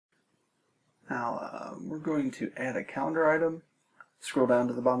Now we're going to add a calendar item. Scroll down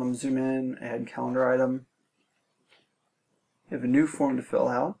to the bottom, zoom in, add calendar item. You have a new form to fill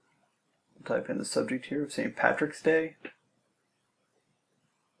out. We'll type in the subject here of St. Patrick's Day.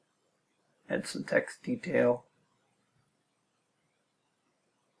 Add some text detail.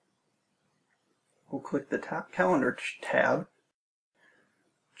 We'll click the top calendar tab.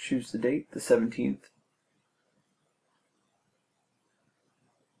 Choose the date, the 17th.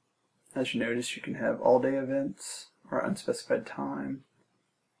 As you notice, you can have all-day events or unspecified time.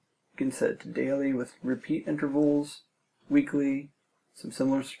 You can set it to daily with repeat intervals, weekly, some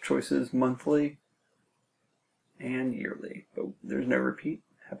similar choices, monthly, and yearly. But there's no repeat.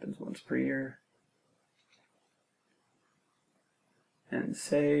 It happens once per year. And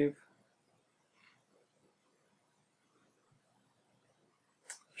save.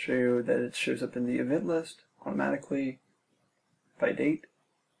 Show you that it shows up in the event list automatically by date.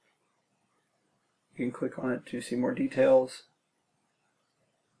 You can click on it to see more details.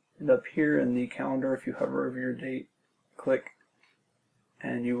 And up here in the calendar, if you hover over your date, click,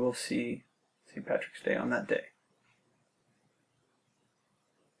 and you will see St. Patrick's Day on that day.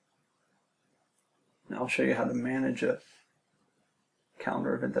 Now I'll show you how to manage a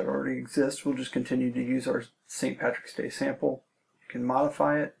calendar event that already exists. We'll just continue to use our St. Patrick's Day sample. You can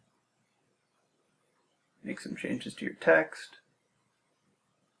modify it, make some changes to your text.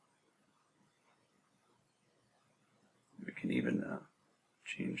 We can even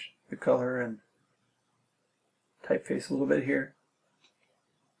change the color and typeface a little bit here.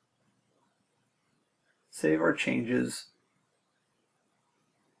 Save our changes.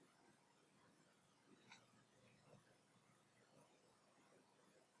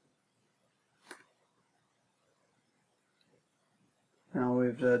 Now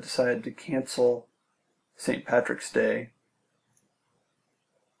we've decided to cancel St. Patrick's Day.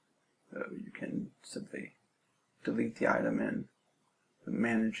 So you can simply delete the item in the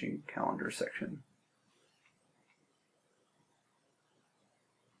Managing Calendar section.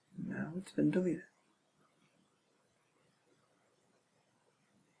 Now it's been deleted.